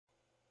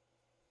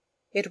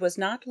It was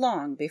not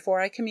long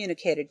before I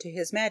communicated to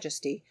his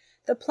Majesty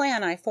the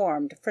plan I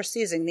formed for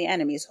seizing the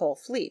enemy's whole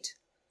fleet.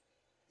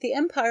 The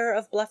empire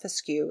of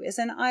Blefuscu is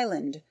an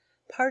island,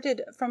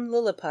 parted from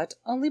Lilliput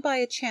only by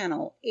a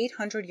channel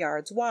 800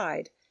 yards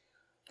wide.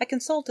 I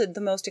consulted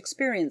the most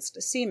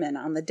experienced seamen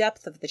on the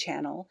depth of the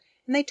channel,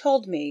 and they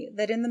told me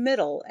that in the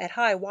middle, at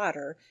high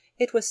water,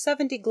 it was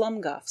 70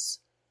 glumguffs,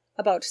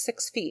 about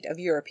 6 feet of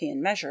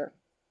European measure.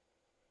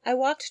 I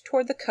walked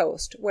toward the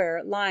coast,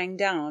 where, lying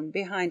down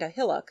behind a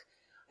hillock,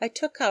 I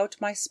took out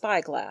my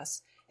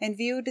spy-glass and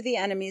viewed the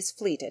enemy's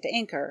fleet at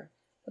anchor,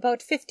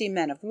 about 50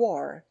 men of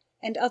war,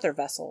 and other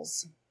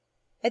vessels.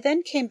 I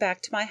then came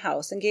back to my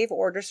house and gave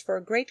orders for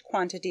a great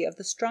quantity of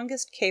the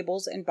strongest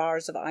cables and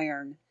bars of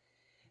iron.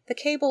 The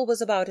cable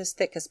was about as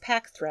thick as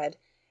pack-thread,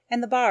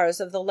 and the bars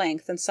of the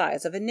length and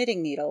size of a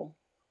knitting-needle.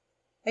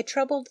 I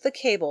trebled the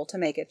cable to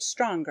make it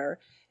stronger,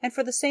 and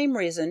for the same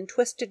reason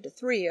twisted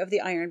 3 of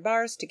the iron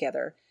bars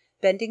together,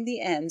 bending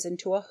the ends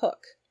into a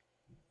hook.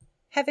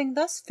 Having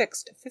thus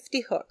fixed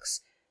 50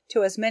 hooks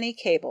to as many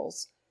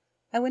cables,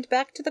 I went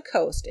back to the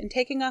coast, and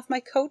taking off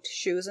my coat,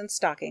 shoes, and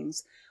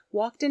stockings,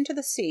 walked into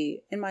the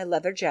sea in my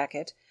leather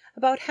jacket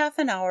about half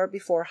an hour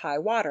before high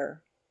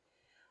water.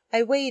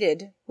 I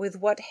waded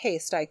with what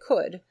haste I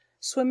could,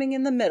 swimming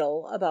in the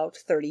middle about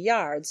 30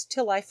 yards,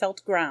 till I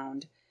felt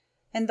ground,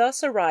 and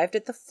thus arrived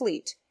at the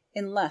fleet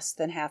in less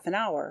than half an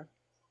hour.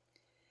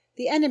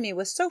 The enemy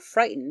was so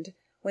frightened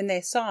when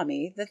they saw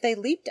me that they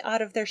leaped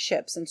out of their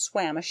ships and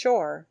swam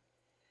ashore,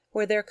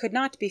 where there could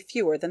not be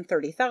fewer than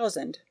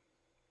 30,000.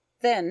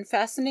 Then,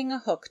 fastening a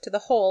hook to the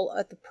hole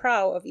at the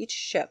prow of each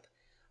ship,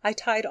 I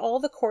tied all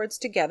the cords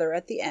together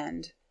at the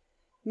end.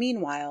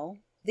 Meanwhile,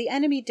 the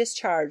enemy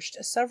discharged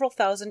several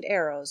thousand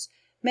arrows,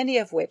 many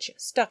of which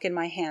stuck in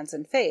my hands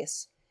and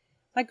face.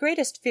 My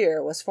greatest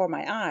fear was for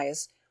my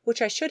eyes,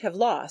 which I should have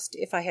lost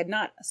if I had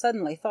not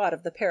suddenly thought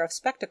of the pair of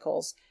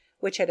spectacles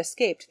which had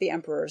escaped the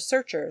Emperor's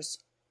searchers.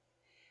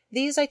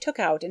 These I took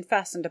out and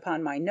fastened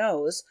upon my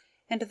nose,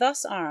 and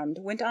thus armed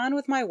went on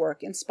with my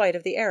work in spite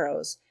of the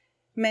arrows,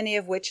 many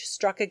of which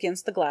struck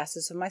against the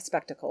glasses of my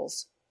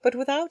spectacles, but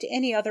without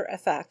any other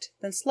effect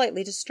than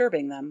slightly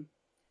disturbing them.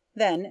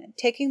 Then,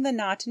 taking the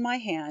knot in my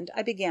hand,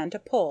 I began to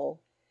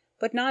pull,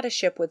 but not a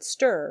ship would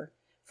stir,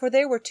 for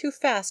they were too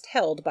fast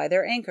held by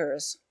their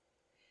anchors.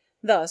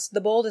 Thus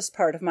the boldest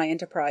part of my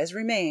enterprise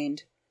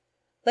remained.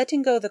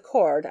 Letting go the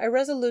cord, I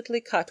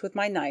resolutely cut with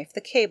my knife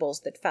the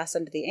cables that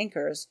fastened the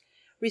anchors,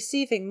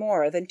 receiving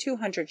more than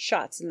 200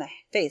 shots in the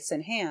face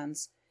and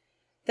hands.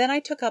 Then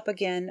I took up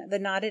again the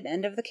knotted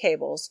end of the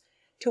cables,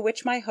 to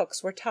which my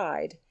hooks were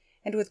tied,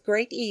 and with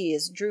great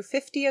ease drew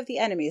 50 of the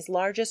enemy's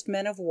largest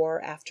men of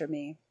war after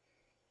me.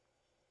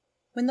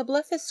 When the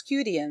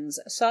Blefuscudians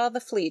saw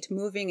the fleet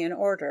moving in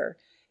order,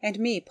 and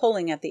me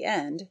pulling at the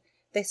end,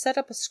 they set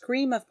up a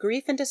scream of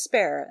grief and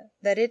despair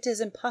that it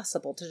is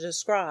impossible to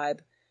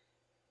describe.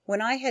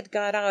 When I had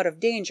got out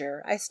of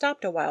danger, I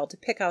stopped a while to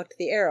pick out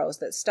the arrows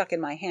that stuck in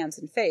my hands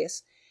and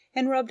face,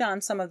 and rubbed on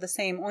some of the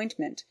same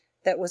ointment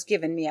that was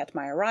given me at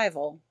my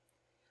arrival.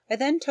 I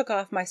then took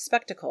off my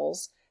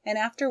spectacles, and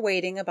after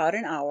waiting about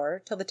an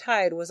hour, till the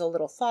tide was a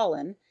little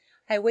fallen,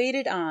 I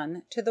waded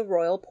on to the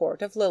royal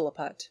port of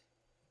Lilliput.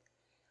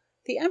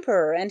 The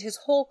Emperor and his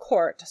whole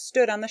court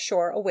stood on the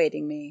shore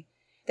awaiting me.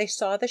 They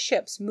saw the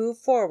ships move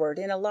forward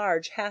in a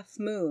large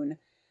half-moon,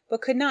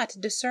 but could not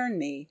discern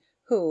me,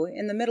 who,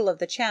 in the middle of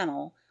the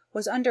channel,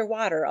 was under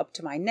water up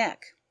to my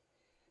neck.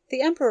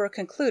 The Emperor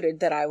concluded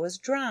that I was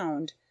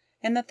drowned,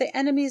 and that the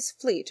enemy's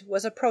fleet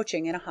was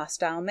approaching in a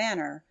hostile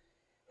manner,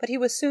 but he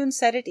was soon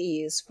set at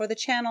ease, for the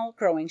channel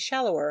growing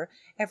shallower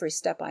every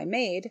step I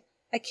made,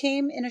 I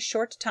came in a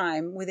short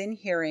time within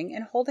hearing,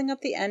 and holding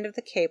up the end of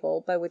the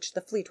cable by which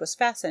the fleet was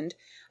fastened,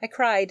 I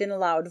cried in a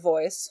loud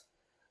voice,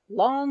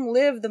 "Long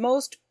live the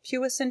most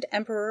puissant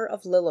Emperor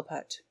of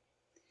Lilliput!"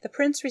 The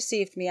prince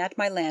received me at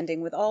my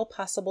landing with all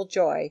possible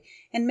joy,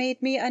 and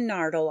made me a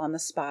nardal on the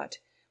spot,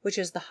 which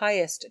is the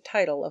highest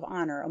title of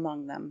honor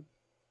among them.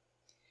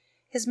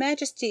 His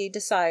Majesty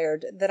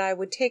desired that I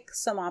would take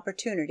some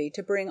opportunity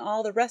to bring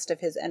all the rest of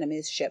his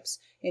enemy's ships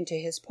into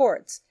his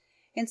ports,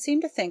 and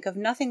seemed to think of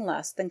nothing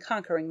less than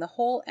conquering the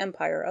whole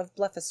empire of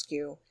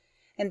Blefuscu,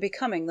 and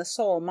becoming the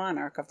sole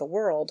monarch of the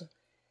world.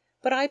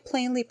 But I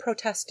plainly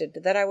protested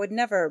that I would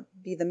never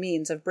be the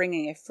means of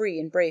bringing a free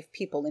and brave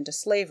people into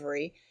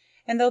slavery,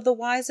 and though the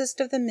wisest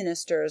of the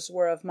ministers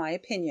were of my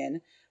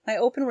opinion, my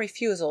open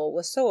refusal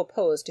was so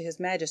opposed to his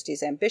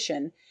Majesty's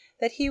ambition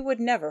that he would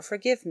never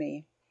forgive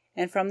me,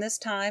 and from this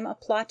time a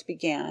plot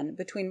began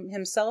between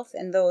himself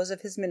and those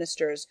of his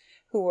ministers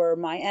who were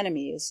my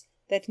enemies,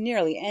 that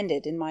nearly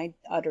ended in my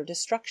utter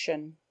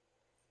destruction.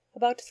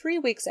 About 3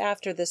 weeks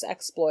after this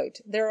exploit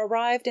there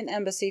arrived an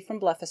embassy from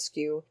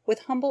Blefuscu with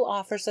humble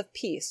offers of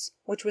peace,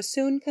 which was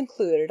soon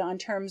concluded on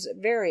terms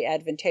very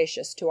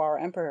advantageous to our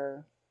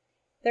Emperor.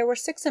 There were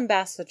 6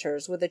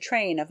 ambassadors with a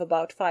train of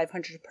about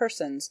 500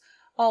 persons,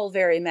 all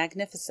very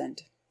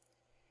magnificent.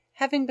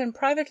 Having been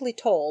privately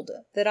told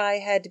that I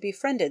had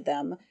befriended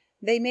them,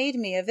 They made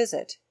me a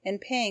visit,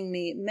 and paying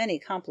me many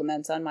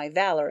compliments on my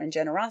valor and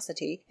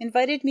generosity,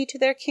 invited me to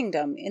their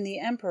kingdom in the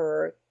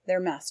Emperor their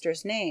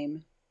master's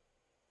name.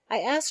 I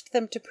asked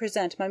them to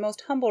present my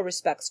most humble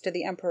respects to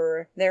the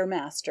Emperor their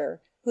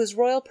master, whose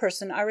royal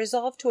person I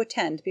resolved to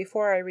attend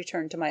before I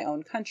returned to my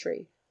own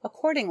country.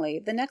 Accordingly,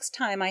 the next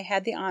time I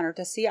had the honor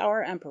to see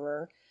our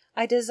Emperor,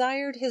 I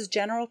desired his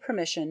general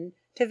permission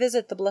to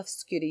visit the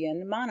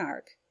Blefuscudian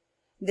monarch.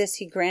 This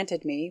he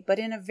granted me, but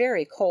in a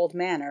very cold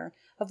manner,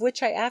 of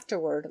which I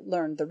afterward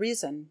learned the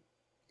reason.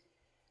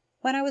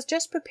 When I was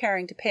just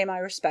preparing to pay my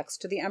respects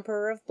to the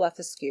Emperor of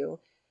Blefuscu,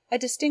 a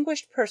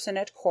distinguished person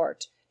at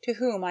court, to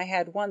whom I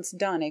had once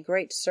done a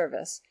great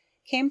service,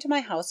 came to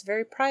my house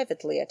very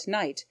privately at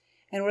night,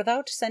 and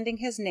without sending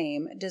his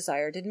name,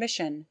 desired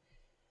admission.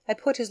 I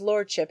put his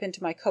lordship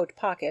into my coat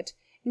pocket,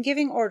 and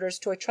giving orders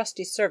to a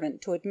trusty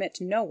servant to admit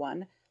no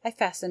one, I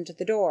fastened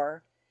the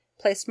door,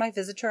 placed my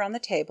visitor on the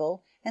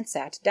table, and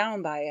sat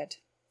down by it.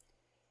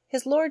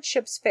 His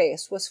lordship's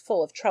face was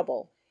full of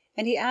trouble,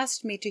 and he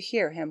asked me to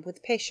hear him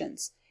with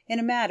patience, in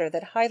a matter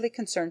that highly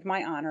concerned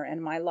my honor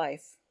and my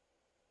life.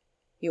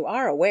 "You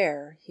are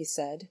aware," he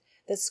said,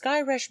 "that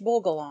Skyresh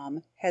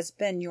Bolgolam has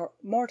been your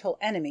mortal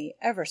enemy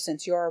ever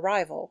since your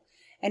arrival,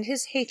 and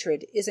his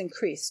hatred is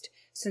increased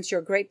since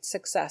your great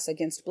success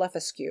against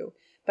Blefuscu,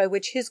 by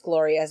which his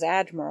glory as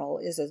admiral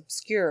is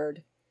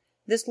obscured.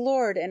 This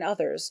lord and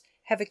others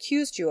have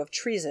accused you of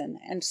treason,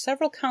 and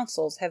several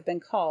councils have been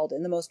called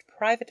in the most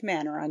private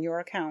manner on your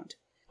account.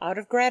 Out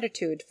of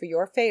gratitude for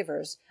your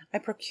favors, I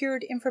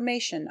procured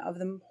information of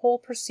the whole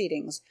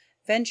proceedings,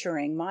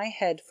 venturing my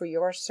head for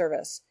your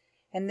service,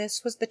 and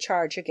this was the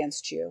charge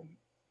against you.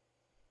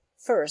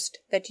 First,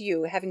 that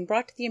you, having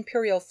brought the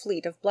imperial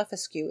fleet of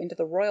Blefuscu into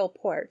the royal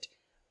port,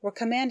 were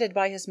commanded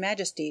by his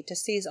majesty to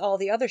seize all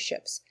the other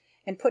ships,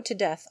 and put to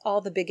death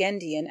all the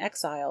Bigendian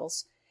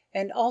exiles,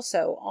 and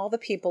also all the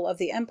people of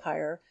the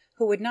empire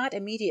who would not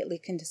immediately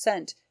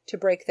consent to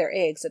break their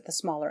eggs at the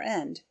smaller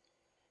end,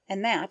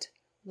 and that,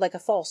 like a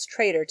false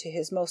traitor to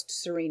his most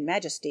serene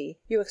majesty,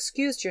 you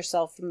excused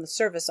yourself from the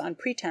service on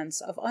pretence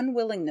of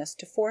unwillingness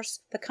to force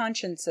the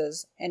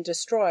consciences and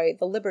destroy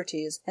the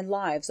liberties and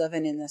lives of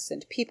an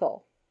innocent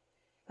people.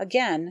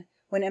 Again,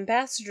 when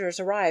ambassadors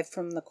arrived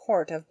from the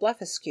court of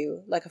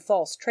Blefuscu, like a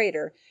false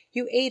traitor,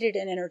 you aided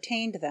and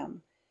entertained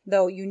them,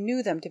 though you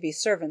knew them to be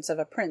servants of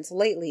a prince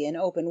lately in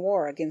open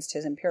war against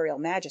his imperial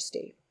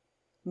majesty.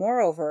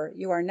 Moreover,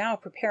 you are now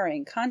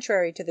preparing,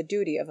 contrary to the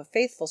duty of a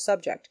faithful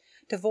subject,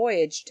 to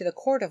voyage to the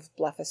court of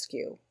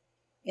Blefuscu.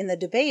 In the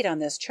debate on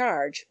this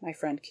charge, my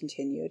friend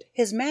continued,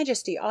 his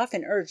majesty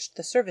often urged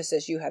the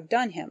services you have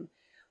done him,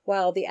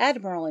 while the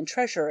admiral and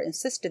treasurer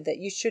insisted that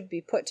you should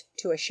be put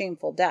to a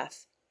shameful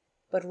death.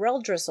 But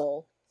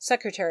Reldresal,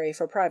 secretary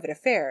for private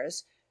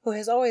affairs, who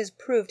has always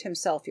proved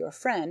himself your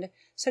friend,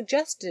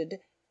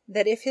 suggested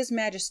that if his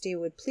majesty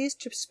would please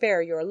to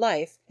spare your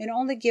life, and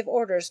only give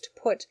orders to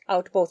put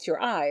out both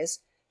your eyes,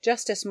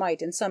 justice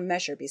might in some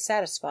measure be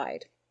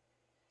satisfied.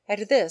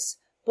 At this,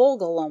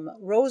 Bolgolam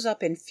rose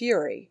up in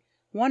fury,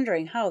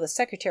 wondering how the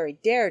secretary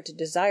dared to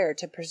desire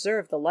to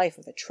preserve the life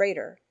of the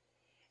traitor,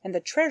 and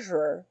the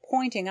treasurer,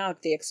 pointing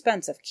out the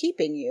expense of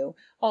keeping you,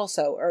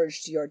 also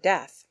urged your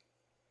death.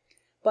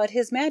 But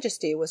his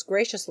majesty was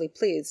graciously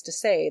pleased to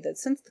say that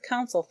since the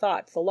council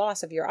thought the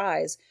loss of your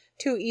eyes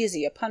too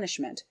easy a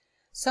punishment,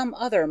 some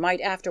other might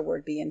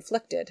afterward be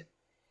inflicted.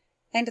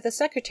 And the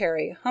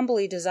secretary,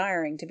 humbly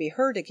desiring to be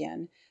heard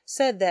again,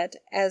 said that,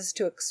 as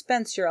to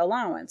expense, your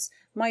allowance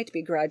might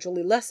be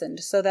gradually lessened,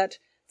 so that,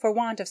 for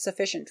want of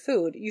sufficient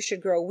food, you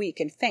should grow weak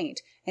and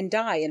faint, and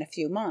die in a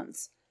few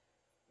months,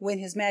 when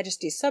his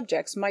majesty's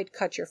subjects might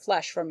cut your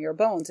flesh from your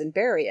bones and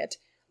bury it,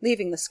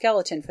 leaving the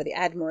skeleton for the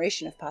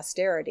admiration of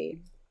posterity.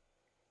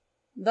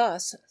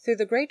 Thus, through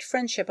the great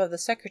friendship of the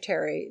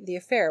secretary, the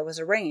affair was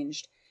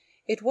arranged.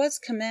 It was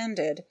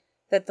commanded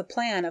that the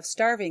plan of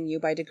starving you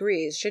by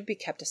degrees should be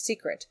kept a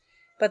secret,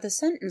 but the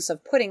sentence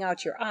of putting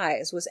out your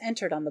eyes was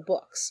entered on the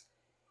books.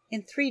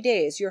 In 3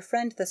 days your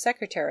friend the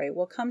secretary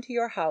will come to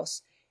your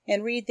house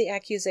and read the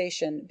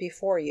accusation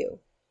before you,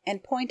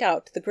 and point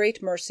out the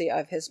great mercy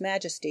of his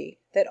majesty,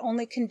 that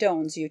only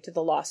condones you to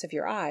the loss of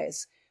your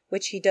eyes,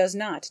 which he does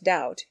not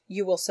doubt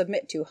you will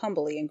submit to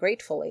humbly and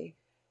gratefully.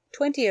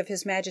 20 of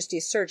his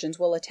majesty's surgeons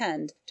will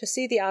attend to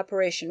see the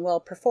operation well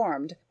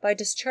performed, by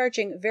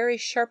discharging very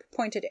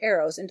sharp-pointed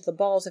arrows into the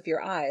balls of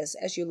your eyes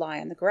as you lie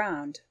on the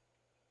ground.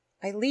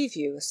 I leave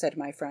you, said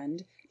my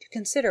friend, to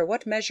consider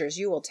what measures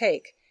you will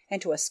take,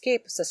 and to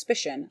escape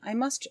suspicion I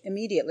must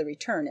immediately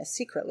return as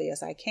secretly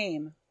as I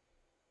came.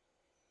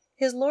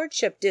 His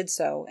lordship did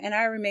so, and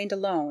I remained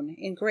alone,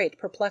 in great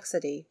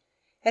perplexity.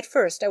 At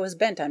first I was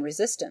bent on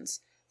resistance,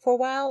 for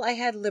while I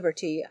had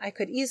liberty I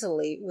could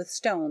easily with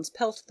stones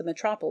pelt the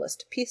metropolis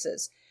to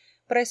pieces,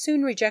 but I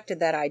soon rejected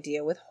that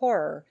idea with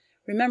horror,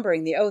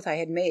 remembering the oath I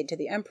had made to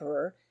the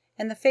Emperor,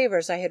 and the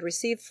favours I had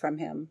received from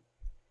him.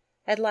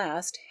 At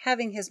last,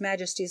 having his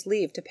majesty's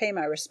leave to pay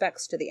my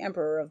respects to the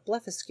Emperor of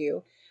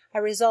Blefuscu, I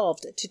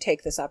resolved to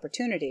take this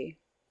opportunity.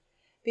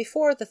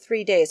 Before the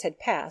 3 days had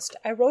passed,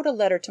 I wrote a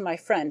letter to my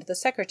friend the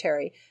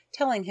secretary,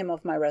 telling him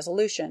of my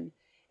resolution,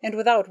 and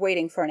without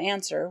waiting for an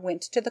answer,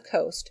 went to the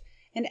coast,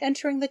 and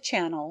entering the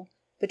channel,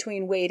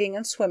 between wading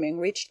and swimming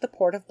reached the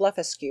port of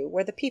Blefuscu,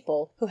 where the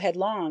people, who had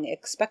long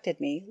expected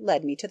me,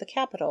 led me to the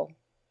capital.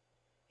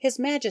 His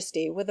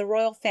Majesty, with the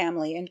royal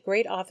family and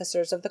great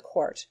officers of the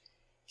court,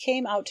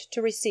 came out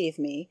to receive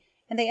me,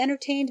 and they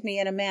entertained me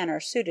in a manner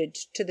suited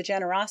to the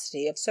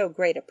generosity of so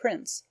great a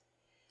prince.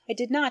 I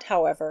did not,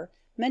 however,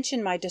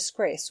 mention my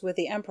disgrace with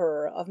the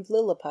Emperor of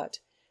Lilliput,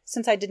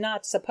 since I did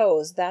not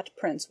suppose that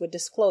prince would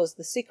disclose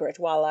the secret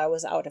while I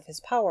was out of his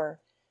power;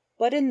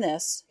 but in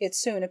this, it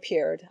soon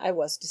appeared, I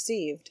was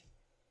deceived.